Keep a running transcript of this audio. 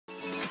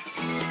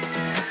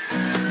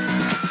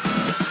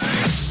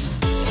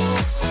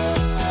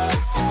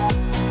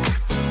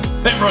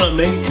I'm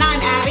Nate. And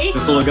I'm Abby.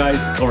 This little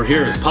guy over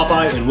here is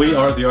Popeye, and we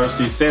are the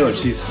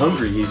TheRcSaylors. He's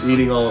hungry. He's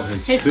eating all of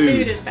his food. His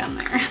food is down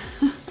there.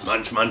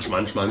 Munch, munch,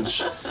 munch,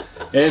 munch.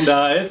 And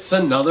it's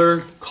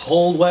another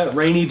cold, wet,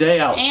 rainy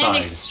day outside.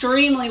 And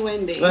extremely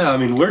windy. Yeah, I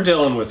mean, we're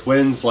dealing with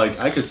winds like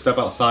I could step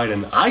outside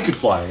and I could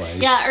fly away.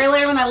 Yeah,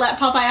 earlier when I let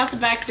Popeye out the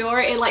back door,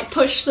 it like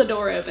pushed the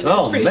door open. It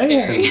was pretty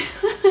scary.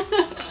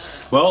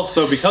 Well,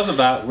 so because of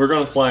that, we're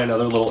going to fly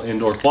another little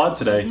indoor quad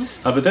today.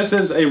 But this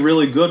is a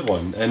really good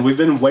one, and we've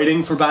been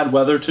waiting for bad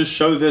weather to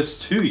show this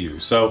to you.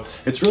 So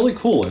it's really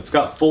cool. It's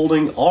got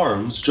folding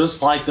arms,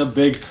 just like the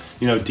big,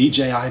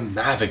 DJI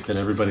Mavic that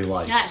everybody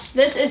likes. Yes,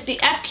 this is the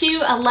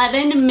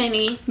FQ11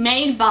 Mini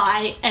made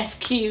by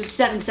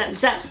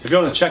FQ777. If you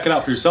want to check it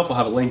out for yourself, we'll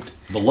have it linked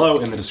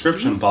below in the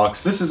description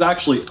box. This is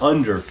actually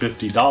under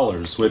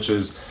 $50, which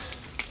is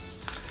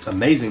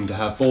amazing to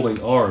have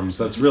folding arms.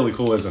 That's really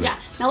cool, isn't it? Yeah.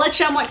 Now let's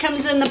show them what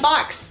comes in the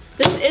box.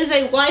 This is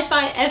a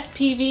Wi-Fi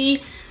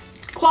FPV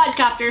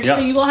quadcopter, so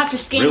you will have to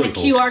scan the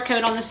QR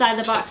code on the side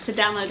of the box to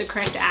download the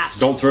correct app.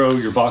 Don't throw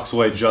your box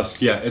away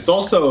just yet. It's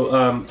also,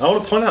 I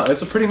want to point out,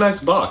 it's a pretty nice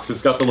box.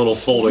 It's got the little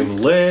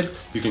folding lid.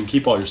 You can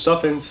keep all your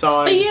stuff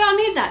inside. But you don't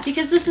need that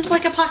because this is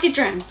like a pocket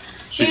drone.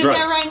 She's you can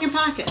right. go right in your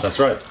pocket. That's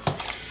right.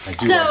 I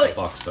do like the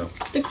box though.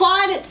 The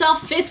quad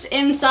itself fits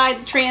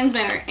inside the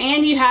transmitter,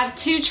 and you have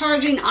two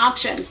charging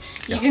options.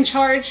 You can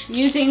charge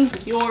using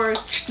your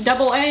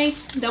AAAs.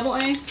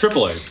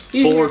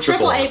 Using your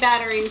AAA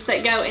batteries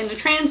that go in the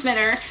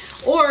transmitter,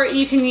 or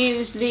you can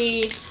use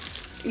the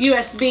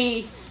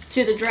USB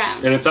to the drone.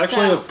 And it's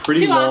actually a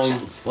pretty long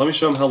options. Let me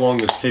show them how long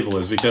this cable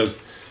is,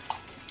 because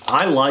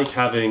I like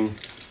having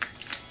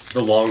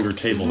the longer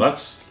cable.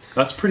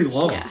 That's pretty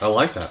long. Yeah. I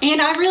like that.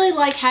 And I really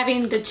like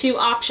having the two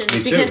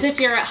options because if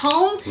you're at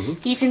home,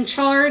 you can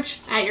charge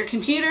at your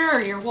computer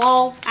or your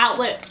wall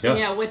outlet,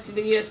 with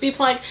the USB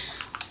plug.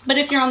 But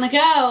if you're on the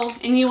go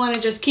and you want to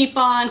just keep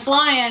on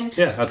flying.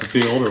 Yeah, at the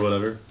field or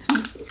whatever.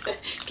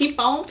 Keep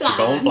on flying. Keep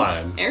on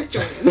flying. Eric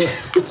Jordan.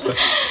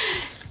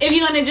 If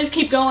you want to just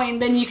keep going,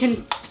 then you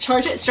can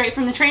charge it straight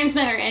from the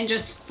transmitter and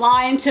just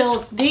fly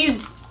until these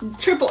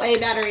AAA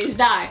batteries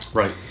die.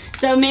 Right.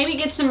 So maybe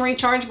get some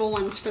rechargeable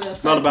ones for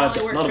this. Not a bad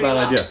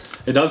idea.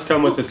 It does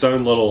come with its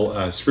own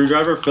little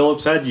screwdriver.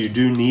 Phillips head. You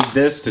do need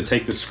this to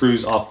take the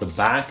screws off the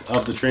back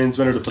of the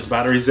transmitter to put the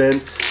batteries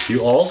in.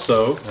 You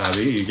also,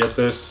 Abby, you get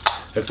this.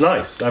 It's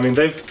nice. I mean,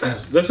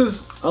 this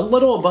is a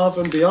little above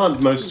and beyond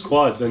most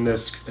quads in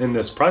this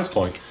price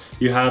point.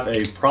 You have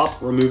a prop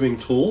removing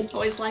tool.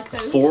 Always like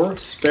those. 4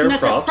 spare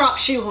props. That's a prop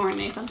shoehorn,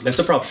 Nathan. That's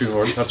a prop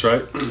shoehorn. That's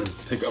right.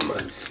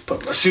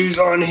 Put my shoes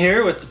on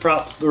here with the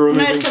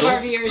removing tool. Most of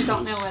our viewers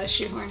don't know what a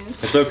shoehorn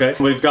is. It's okay.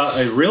 We've got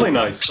a really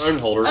nice phone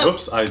holder.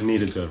 Oops, I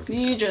needed to.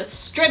 You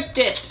just stripped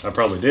it. I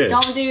probably did.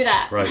 Don't do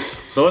that. Right.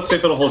 So let's see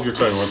if it'll hold your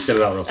phone. Let's get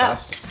it out real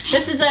fast.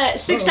 This is a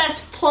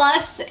 6S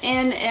Plus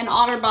in an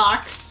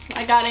OtterBox.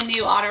 I got a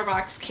new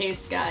OtterBox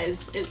case,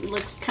 guys. It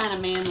looks kind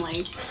of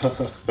manly.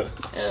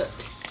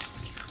 Oops.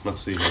 Let's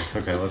see here.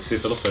 Okay, let's see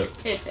if it'll fit.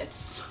 It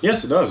fits.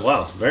 Yes, it does.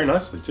 Wow, very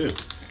nicely too.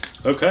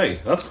 Okay,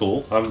 that's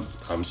cool.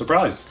 I'm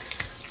surprised.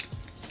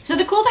 So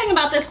the cool thing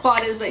about this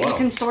quad is that you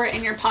can store it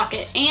in your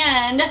pocket,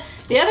 and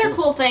the other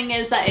cool thing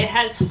is that it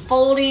has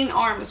folding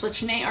arms,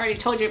 which Nate already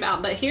told you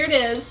about. But here it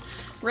is,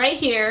 right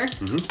here.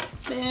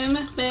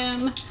 Boom,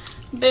 boom,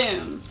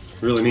 boom.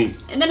 Really neat.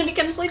 And then it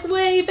becomes like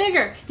way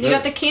bigger. You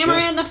got the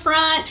camera in the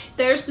front.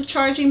 There's the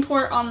charging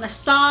port on the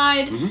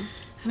side.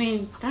 I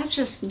mean, that's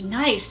just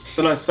nice. It's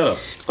a nice setup.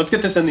 Let's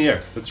get this in the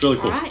air. It's really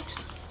cool. All right.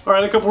 All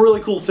right, a couple really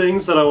cool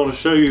things that I want to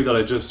show you that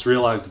I just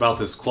realized about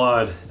this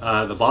quad.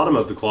 The bottom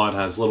of the quad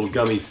has little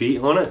gummy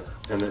feet on it,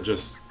 and it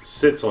just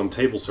sits on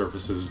table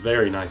surfaces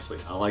very nicely.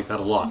 I like that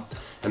a lot.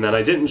 And then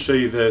I didn't show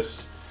you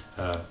this,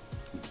 but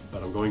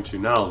I'm going to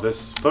now.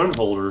 This phone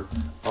holder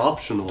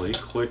optionally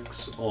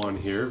clicks on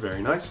here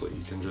very nicely.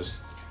 You can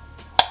just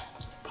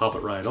pop it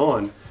right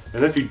on.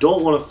 And if you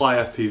don't want to fly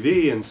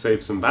FPV and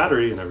save some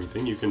battery and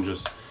everything, you can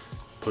just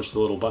push the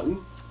little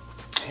button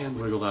and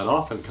wiggle that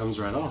off and it comes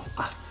right off.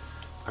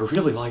 I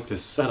really like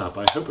this setup.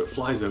 I hope it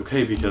flies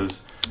okay,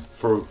 because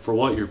for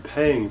what you're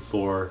paying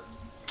for,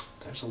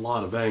 there's a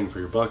lot of bang for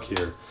your buck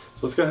here.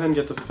 So let's go ahead and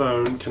get the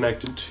phone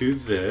connected to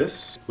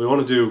this. We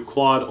want to do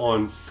quad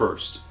on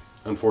first,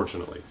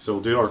 unfortunately. So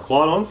we'll do our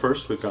quad on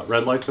first. We've got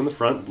red lights in the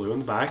front, blue in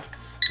the back.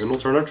 Then we'll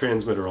turn our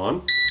transmitter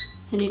on.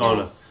 And you on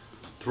a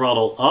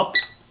throttle up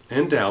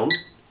and down,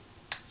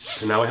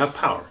 and now we have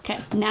power. Okay,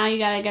 now you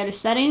gotta go to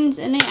settings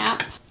in the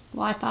app,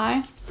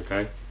 Wi-Fi.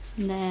 Okay.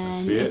 And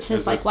then it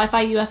says like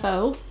Wi-Fi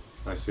UFO.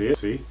 I see it.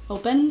 See.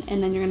 Open,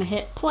 and then you're gonna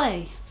hit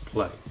play.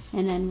 Play.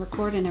 And then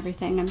record and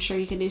everything. I'm sure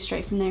you can do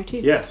straight from there too.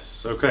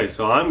 Yes. Okay.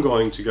 So I'm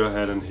going to go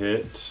ahead and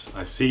hit.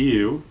 I see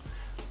you.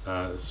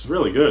 It's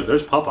really good.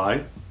 There's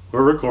Popeye.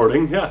 We're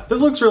recording. Yeah, this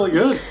looks really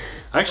good.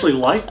 I actually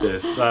like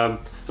this.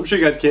 I'm sure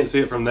you guys can't see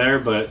it from there,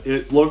 but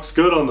it looks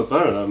good on the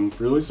phone. I'm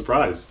really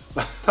surprised.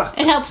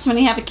 It helps when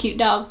you have a cute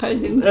dog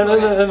posing.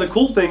 And the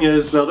cool thing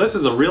is, now this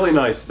is a really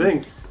nice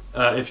thing.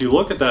 If you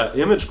look at that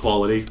image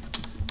quality,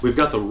 we've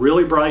got the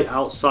really bright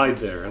outside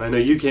there. And I know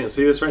you can't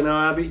see this right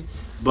now, Abby,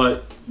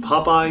 but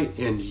Popeye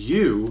and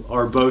you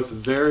are both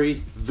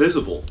very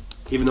visible.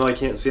 Even though I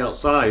can't see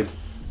outside,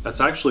 that's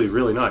actually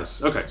really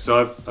nice. Okay,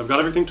 so I've got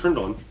everything turned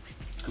on.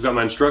 I've got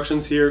my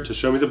instructions here to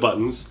show me the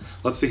buttons.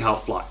 Let's see how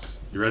it flies.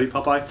 You ready,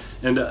 Popeye?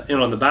 And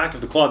on the back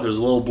of the quad, there's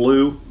a little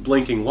blue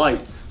blinking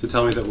light to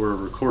tell me that we're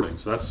recording.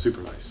 So that's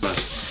super nice.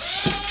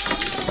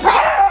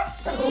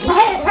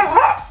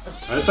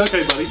 It's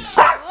okay, buddy.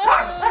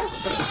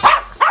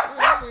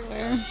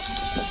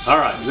 All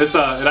right, this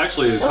it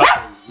actually is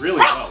hovering really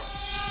well.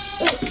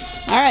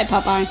 All right,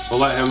 Popeye. We'll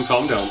let him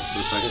calm down for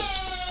a second.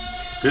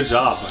 Good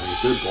job, buddy.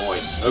 Good boy.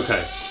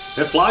 Okay.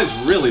 It flies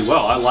really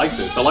well. I like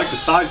this. I like the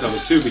size of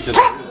it too because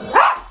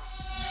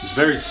it's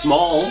very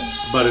small,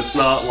 but it's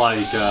not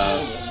like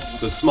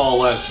the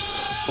smallest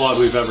quad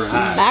we've ever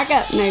had. Back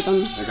up,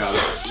 Nathan. I got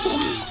it.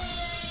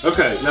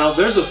 Okay, now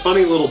there's a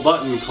funny little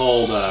button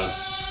called,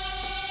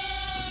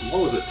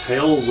 what was it,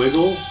 tail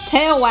wiggle?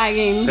 Tail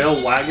wagging. Tail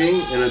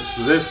wagging, and it's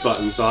this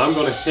button. So I'm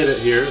going to hit it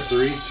here.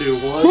 3, 2,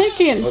 1. I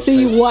can't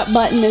see what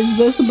button is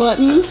this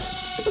button.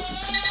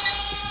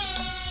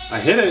 I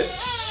hit it.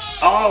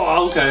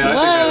 Oh, okay, I think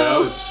I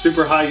know. It's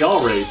super high yaw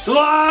rates.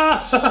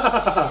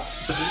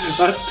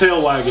 That's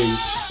tail wagging.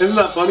 Isn't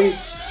that funny?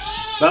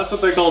 That's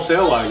what they call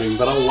tail wagging,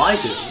 but I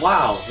like it.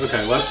 Wow.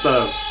 Okay, let's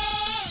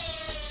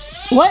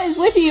What is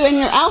with you and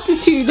your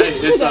altitude hey,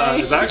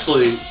 today? it's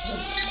actually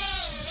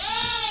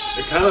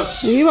it kind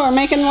of. You are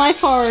making life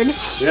hard.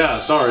 Yeah,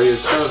 sorry.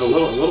 It's kind of a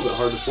little bit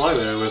hard to fly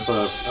there with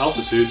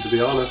altitude, to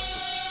be honest.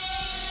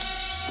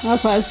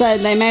 That's why I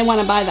said they may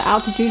want to buy the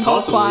altitude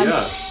whole quad.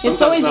 Yeah.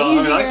 It's always easier.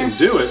 I mean, I can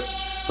do it,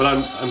 but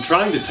I'm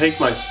trying to take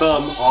my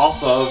thumb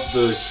off of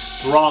the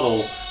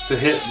throttle to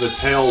hit the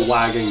tail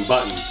wagging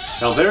button.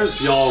 Now there's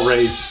yaw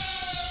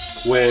rates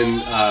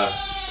when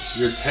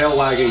your tail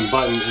wagging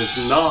button is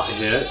not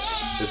hit.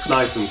 It's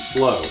nice and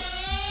slow.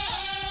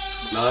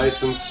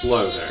 Nice and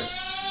slow there.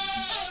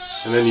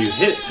 And then you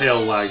hit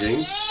tail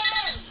wagging,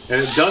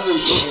 and it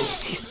doesn't.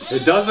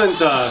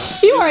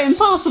 You are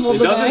impossible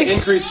today. It doesn't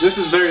increase. This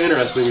is very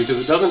interesting because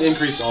it doesn't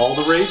increase all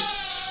the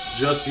rates,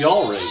 just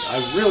yaw rate.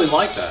 I really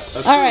like that.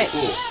 That's really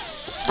cool.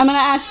 I'm gonna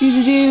ask you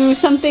to do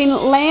something.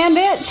 Land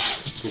it.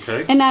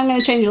 Okay. And now I'm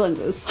gonna change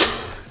lenses.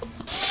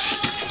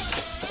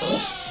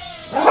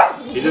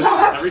 He just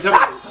every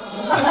time.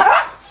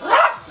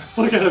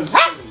 Look at him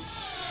sitting.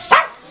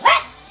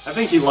 I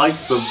think he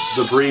likes the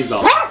breeze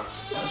off.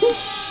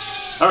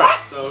 All right,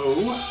 so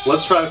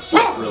let's try to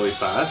flip really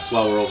fast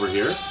while we're over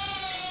here.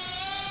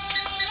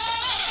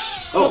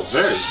 Oh,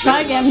 very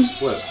nice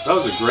flip. That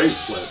was a great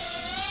flip.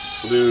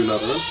 We'll do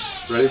another one.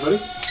 Ready, buddy?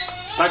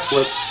 Back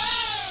flip.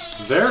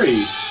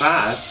 Very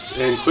fast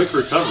and quick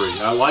recovery.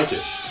 I like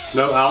it.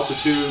 No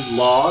altitude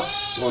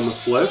loss on the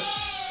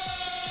flips.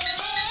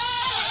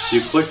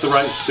 You click the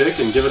right stick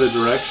and give it a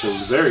direction.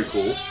 Very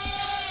cool.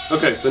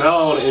 Okay, so now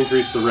I want to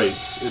increase the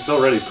rates. It's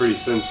already pretty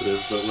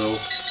sensitive, but we'll...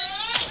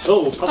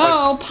 Oh, Popeye.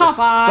 Oh,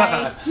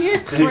 Popeye.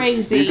 You're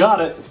crazy. You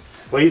got it.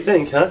 What do you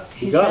think, huh?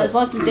 He says,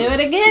 let's do it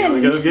again. You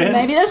wanna go again?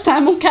 Maybe this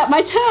time we'll cut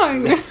my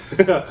tongue.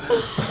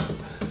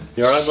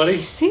 You alright, buddy?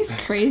 He's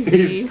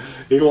crazy.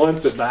 He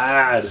wants it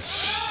bad.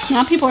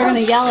 Now people are going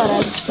to yell at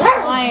us for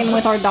flying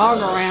with our dog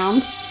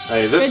around.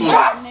 Hey, this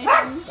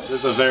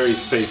is a very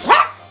safe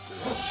quadcopter.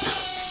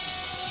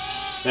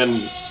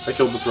 And I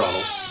killed the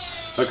throttle.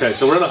 Okay,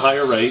 so we're at a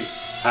higher rate.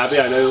 Abby,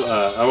 I know,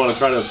 I want to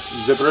try to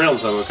zip it around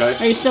some, okay?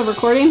 Are you still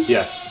recording?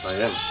 Yes, I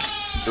am.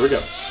 Here we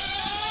go.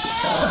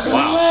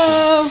 Wow.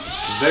 Whoa.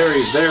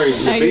 Very, very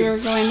zippy. No, you were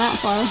going that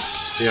far.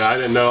 Yeah, I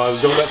didn't know I was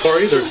going that far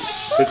either.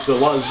 It's a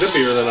lot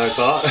zippier than I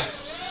thought.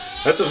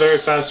 That's a very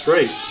fast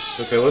rate.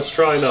 Okay, let's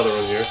try another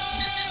one here.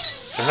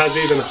 It has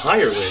even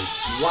higher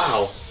rates.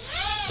 Wow.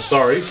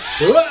 Sorry.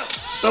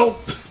 Oh,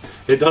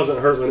 it doesn't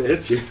hurt when it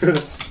hits you.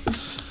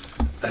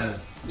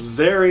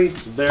 Very,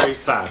 very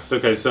fast.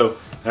 Okay, so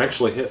I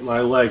actually hit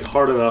my leg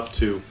hard enough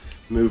to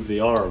move the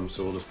arm,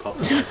 so we'll just pop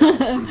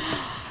it.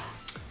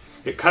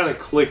 It kind of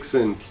clicks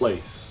in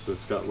place.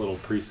 It's got little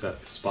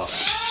preset spots.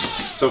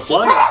 So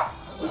flying.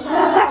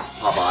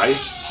 Popeye.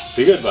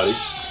 Be good, buddy.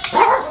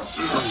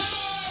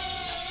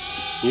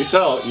 You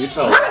tell it. You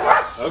tell it.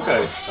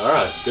 Okay. All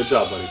right. Good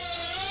job, buddy.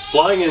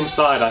 Flying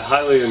inside, I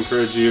highly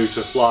encourage you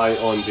to fly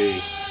on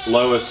the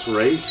lowest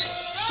rate.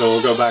 So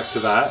we'll go back to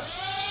that.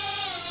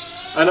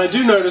 And I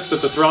do notice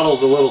that the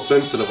throttle's a little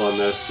sensitive on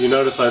this. You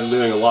notice I'm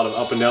doing a lot of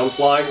up and down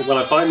flying. When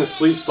I find the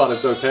sweet spot,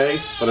 it's okay.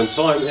 But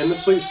until I'm in the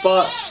sweet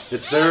spot,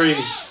 it's very,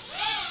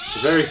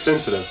 very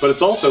sensitive. But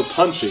it's also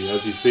punchy,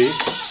 as you see.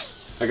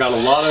 I got a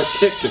lot of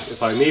kick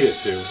if I need it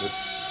to.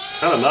 It's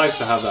kind of nice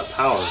to have that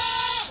power.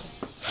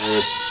 And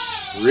it's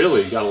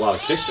really got a lot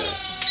of kick there.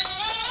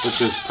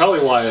 Which is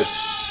probably why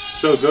it's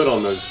so good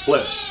on those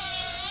flips.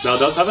 Now it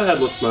does have a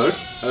headless mode.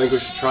 I think we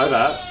should try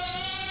that.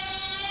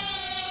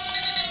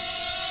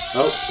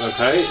 Oh,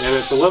 okay, and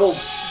it's a little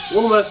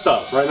messed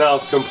up. Right now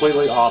it's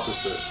completely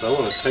opposite, so I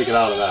want to take it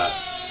out of that.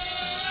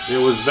 It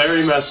was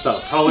very messed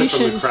up, probably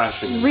from the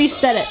crashing.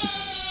 Reset it.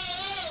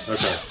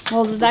 Okay.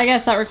 Well, I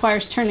guess that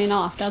requires turning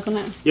off, doesn't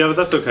it? Yeah, but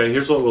that's okay.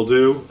 Here's what we'll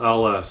do.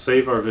 I'll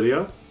save our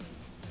video.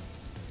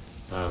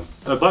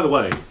 By the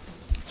way,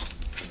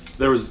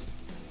 there was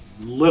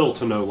little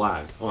to no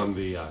lag on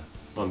the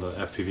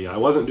FPV. I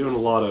wasn't doing a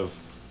lot of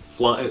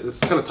fly. It's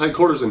kind of tight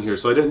quarters in here,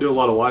 so I didn't do a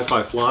lot of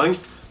Wi-Fi flying,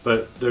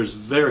 but there's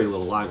very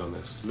little lag on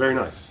this. Very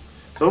nice.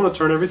 So I'm going to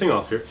turn everything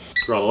off here.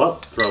 Throttle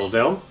up, throttle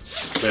down.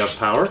 They have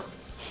power.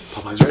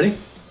 Popeye's ready?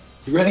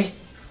 You ready?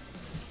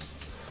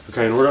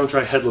 Okay, and we're going to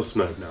try headless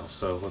mode now.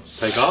 So let's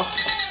take off.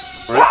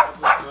 We're in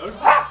headless mode.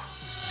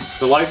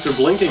 The lights are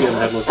blinking in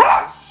headless mode.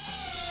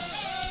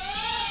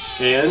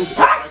 And it's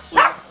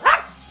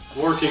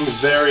actually working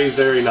very,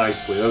 very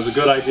nicely. That was a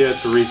good idea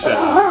to reset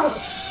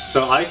it.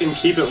 So I can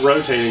keep it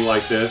rotating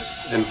like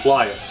this and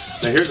fly it.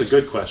 Now here's a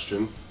good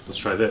question. Let's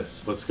try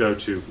this. Let's go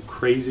to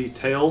crazy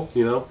tail,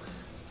 you know,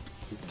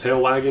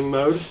 tail wagging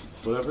mode,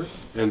 whatever.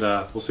 And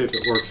we'll see if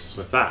it works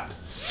with that.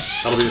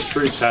 That'll be a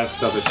true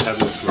test of its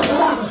headless mode.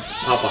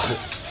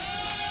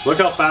 Popeye. Look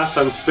how fast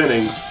I'm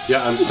spinning.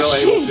 Yeah, I'm still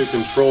able to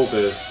control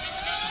this.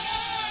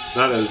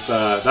 That is,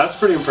 that's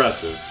pretty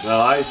impressive. Now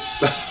I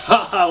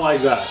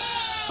like that.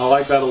 I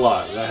like that a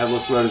lot. That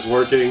headless mode is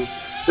working.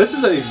 This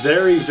is a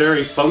very,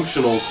 very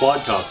functional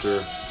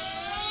quadcopter.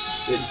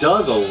 It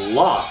does a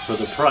lot for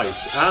the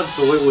price.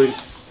 Absolutely,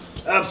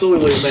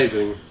 absolutely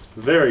amazing.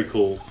 Very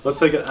cool. Let's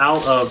take it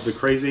out of the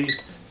crazy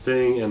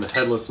thing in the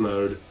headless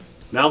mode.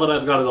 Now that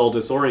I've got it all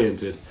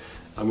disoriented,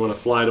 I'm going to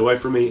fly it away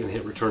from me and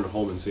hit return to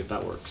home and see if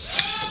that works.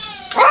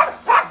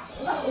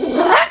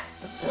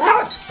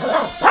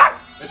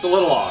 It's a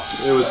little off.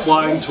 It was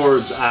flying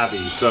towards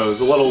Abby, so it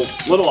was a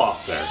little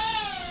off there.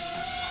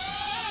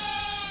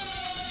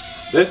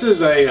 This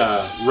is a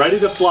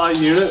ready-to-fly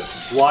unit,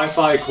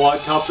 Wi-Fi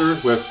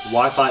quadcopter with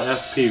Wi-Fi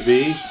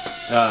FPV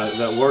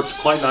that worked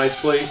quite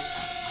nicely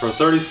for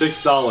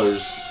 $36.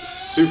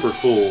 Super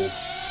cool.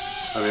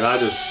 I mean, I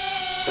just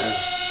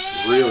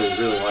really,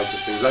 really like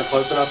this thing. Is that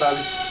close enough,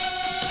 Abby?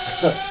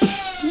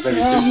 Maybe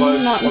too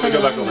close? Let me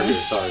go back over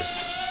here, sorry.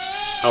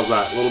 How's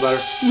that? A little better?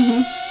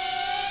 Mm-hmm.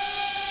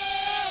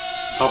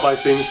 Popeye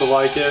seems to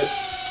like it.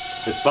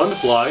 It's fun to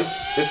fly.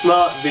 It's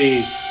not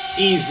the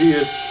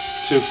easiest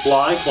to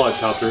fly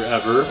quadcopter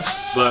ever,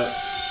 but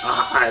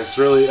it's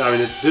really, I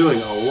mean, it's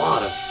doing a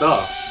lot of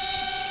stuff.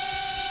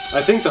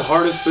 I think the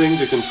hardest thing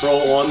to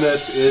control on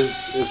this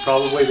is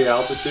probably the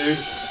altitude.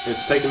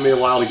 It's taken me a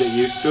while to get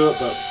used to it,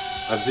 but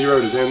I've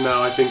zeroed it in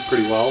now, I think,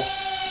 pretty well.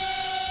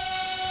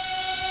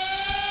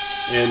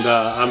 And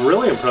I'm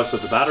really impressed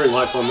with the battery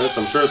life on this.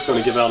 I'm sure it's going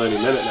to give out any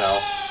minute now.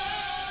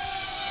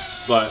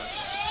 But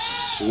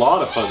a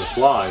lot of fun to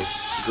fly.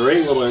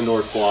 Great little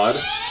indoor quad.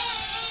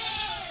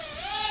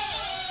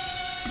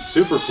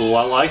 Super cool.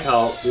 I like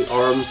how the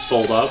arms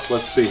fold up.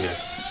 Let's see here.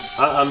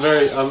 I'm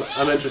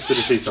interested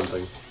to see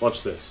something.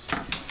 Watch this.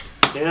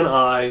 Can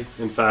I,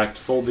 in fact,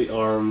 fold the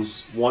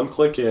arms one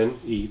click in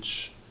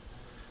each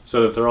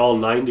so that they're all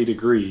 90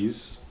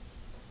 degrees?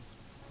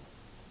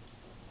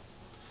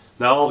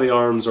 Now all the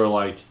arms are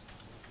like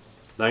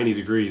 90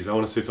 degrees. I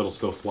want to see if it'll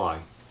still fly.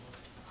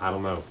 I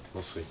don't know.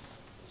 We'll see.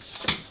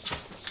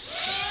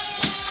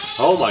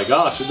 Oh my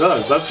gosh, it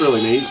does. That's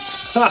really neat.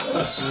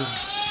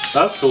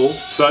 That's cool.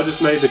 So I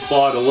just made the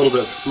quad a little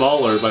bit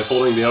smaller by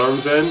folding the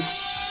arms in,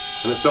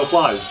 and it still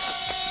flies.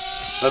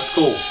 That's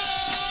cool.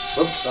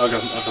 Oops, I'll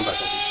come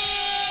back over.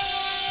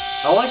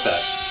 I like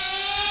that.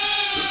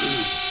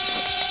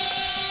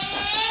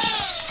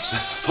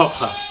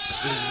 Papa,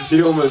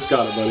 you almost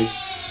got it, buddy.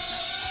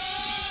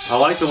 I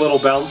like the little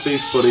bouncy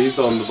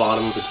footies on the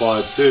bottom of the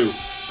quad too.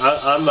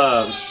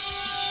 I'm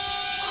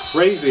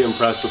crazy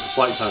impressed with the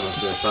flight time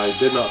of this. I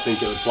did not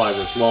think it would fly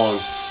this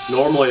long.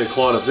 Normally a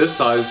quad of this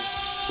size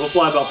will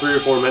fly about 3 or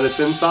 4 minutes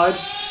inside,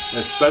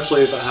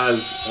 especially if it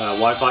has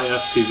Wi-Fi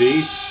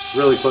FPV,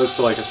 really close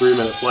to like a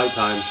 3-minute flight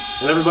time.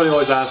 And everybody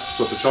always asks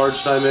what the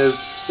charge time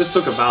is. This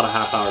took about a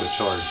half hour to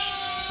charge.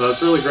 So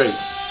that's really great.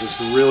 It's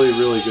really,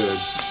 really good.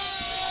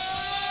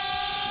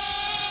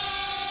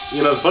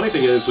 You know, the funny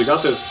thing is we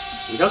got this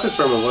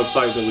from a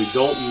website that we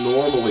don't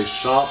normally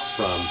shop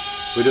from.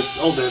 We just,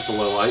 oh, there's the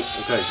low light.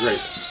 Okay,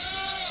 great.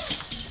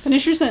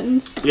 Finish your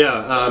sentence.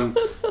 Yeah,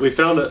 we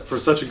found it for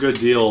such a good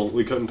deal,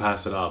 we couldn't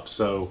pass it up,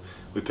 so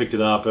we picked it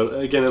up.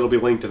 Again, it'll be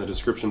linked in the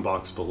description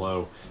box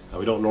below.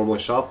 We don't normally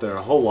shop there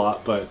a whole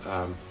lot, but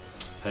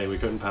hey, we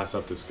couldn't pass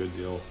up this good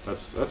deal.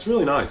 That's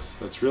really nice.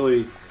 That's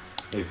really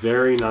a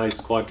very nice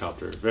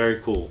quadcopter.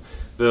 Very cool.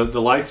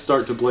 The lights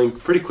start to blink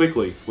pretty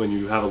quickly when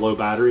you have a low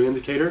battery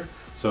indicator,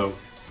 so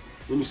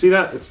when you see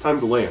that, it's time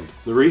to land.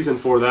 The reason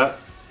for that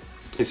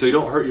is so you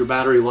don't hurt your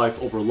battery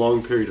life over a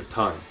long period of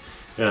time.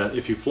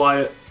 If you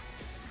fly it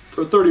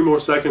for 30 more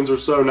seconds or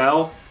so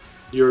now,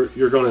 you're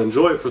going to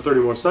enjoy it for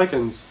 30 more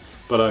seconds,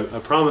 but I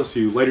promise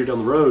you later down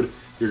the road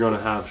you're going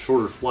to have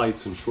shorter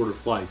flights and shorter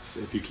flights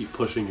if you keep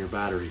pushing your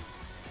battery,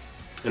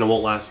 and it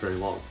won't last very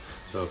long.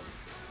 So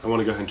I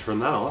want to go ahead and turn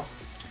that off.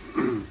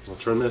 I'll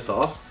turn this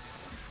off.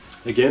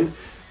 Again,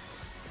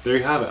 there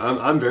you have it.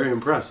 I'm very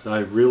impressed. I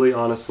really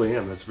honestly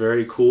am. That's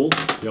very cool.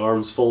 The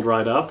arms fold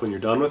right up when you're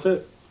done with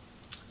it.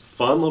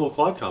 Fun little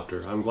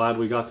quadcopter. I'm glad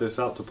we got this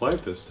out to play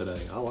with this today.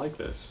 I like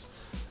this.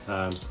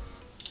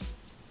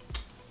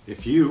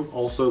 If you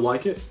also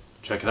like it,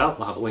 check it out.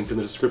 We'll have it linked in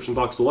the description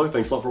box below.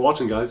 Thanks a lot for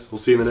watching, guys. We'll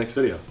see you in the next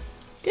video.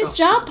 Good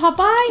job,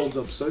 Popeye. Folds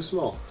up so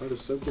small. That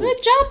is so cool.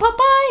 Good job,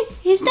 Popeye.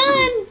 He's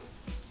done.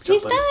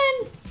 He's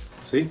done.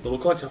 See, little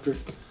quadcopter.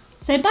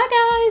 Say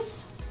bye, guys.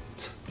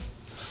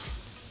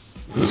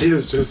 He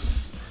is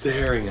just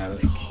staring at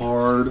it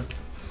hardcore.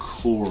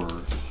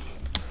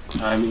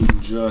 I mean,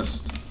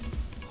 just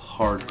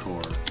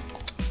hardcore.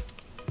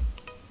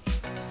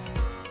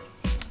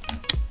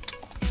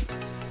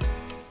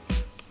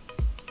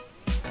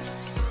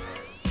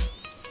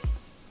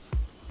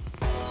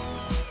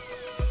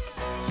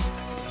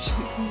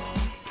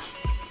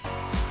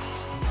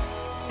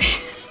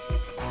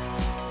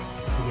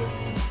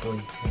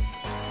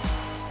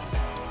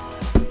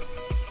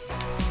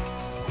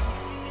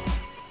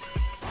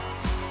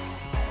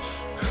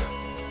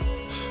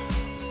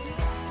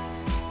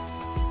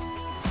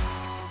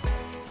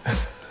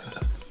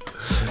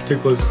 Too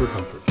close for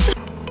comfort.